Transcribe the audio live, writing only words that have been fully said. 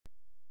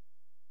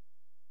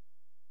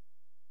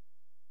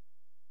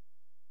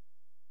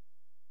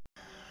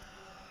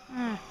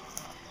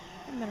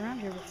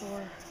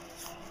for.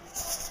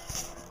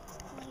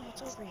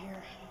 What's over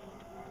here?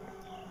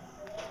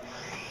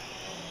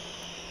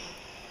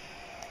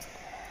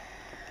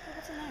 Oh,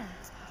 what's in there?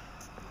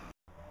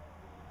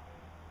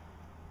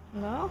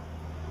 Hello?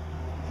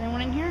 Is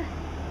anyone in here?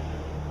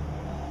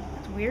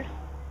 That's weird.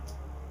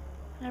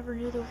 I never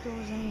knew that there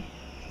was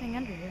anything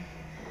under here.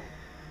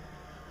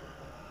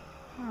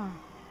 Huh.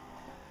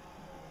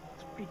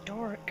 It's pretty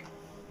dark.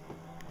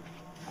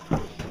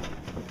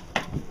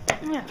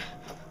 Yeah.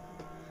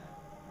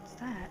 What's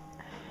that?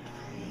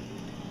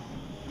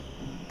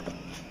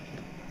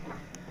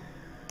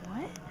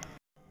 What?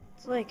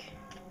 It's like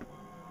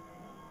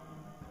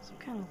some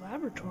kind of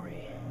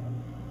laboratory.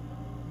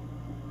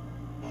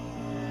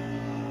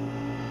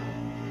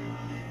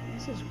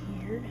 This is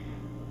weird.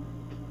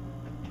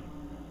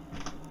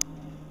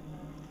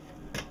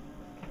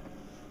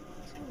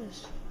 What's all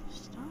this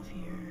stuff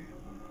here?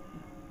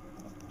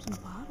 Some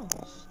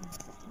bottles and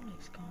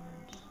index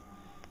cards.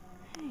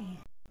 Hey.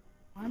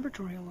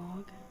 Laboratory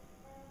log.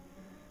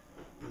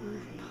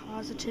 Proof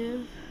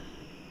positive.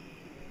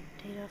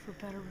 Data for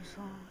better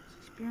results.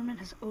 Experiment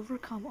has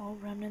overcome all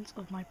remnants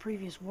of my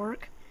previous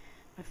work.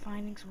 My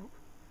findings were...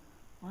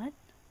 What?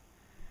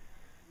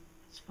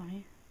 That's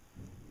funny.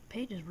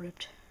 Page is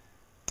ripped.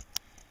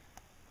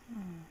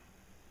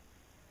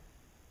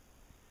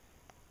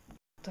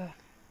 The...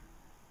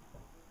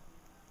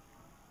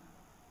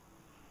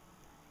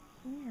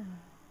 Here.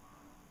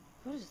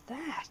 What is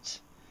that?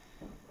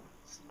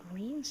 This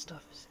green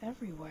stuff is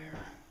everywhere.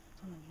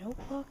 It's on the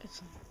notebook,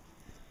 it's on...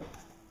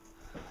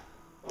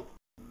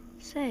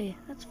 Say,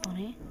 that's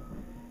funny.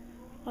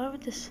 Why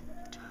would this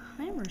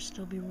timer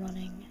still be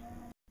running?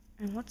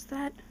 And what's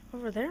that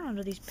over there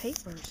under these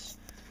papers?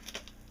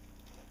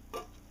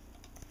 Oh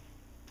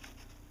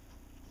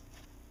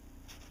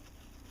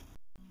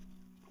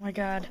my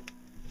god.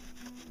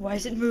 Why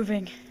is it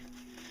moving?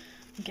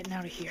 I'm getting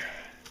out of here.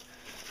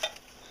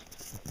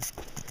 It's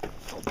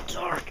so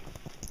dark.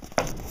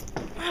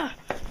 Ah.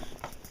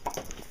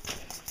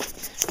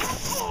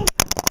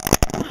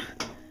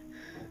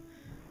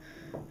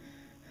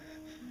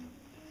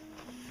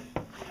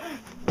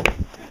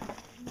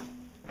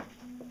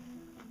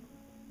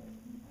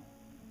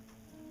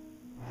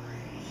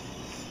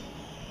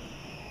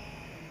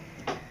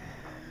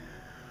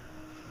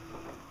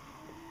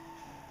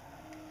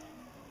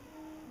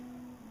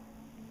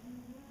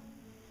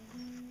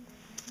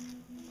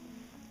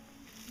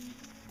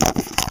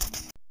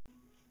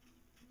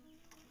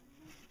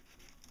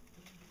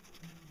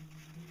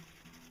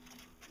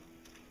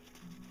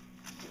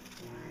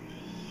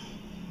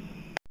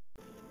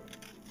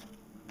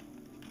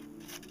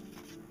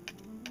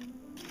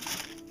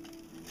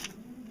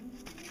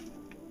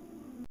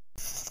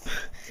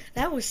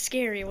 That was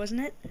scary,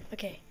 wasn't it?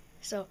 Okay,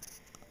 so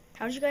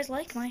how did you guys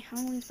like my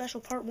Halloween special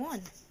part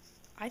 1?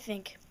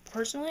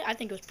 Personally, I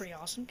think it was pretty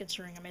awesome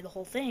considering I made the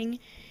whole thing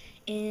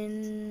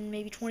in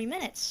maybe 20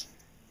 minutes.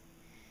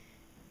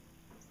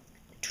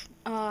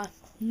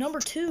 Number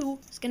 2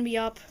 is going to be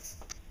up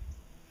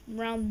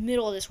around the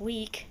middle of this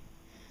week,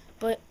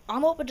 but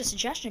I'm open to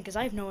suggestion because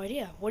I have no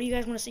idea. What do you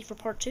guys want to see for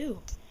part 2?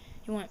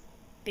 You want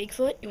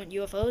Bigfoot? You want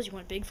UFOs? You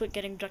want Bigfoot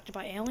getting abducted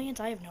by aliens?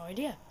 I have no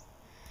idea.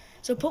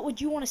 So put what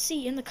you want to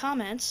see in the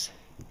comments,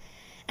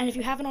 and if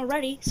you haven't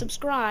already,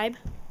 subscribe,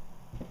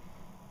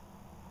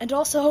 and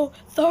also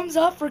thumbs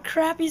up for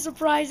crappy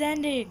surprise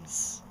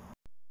endings.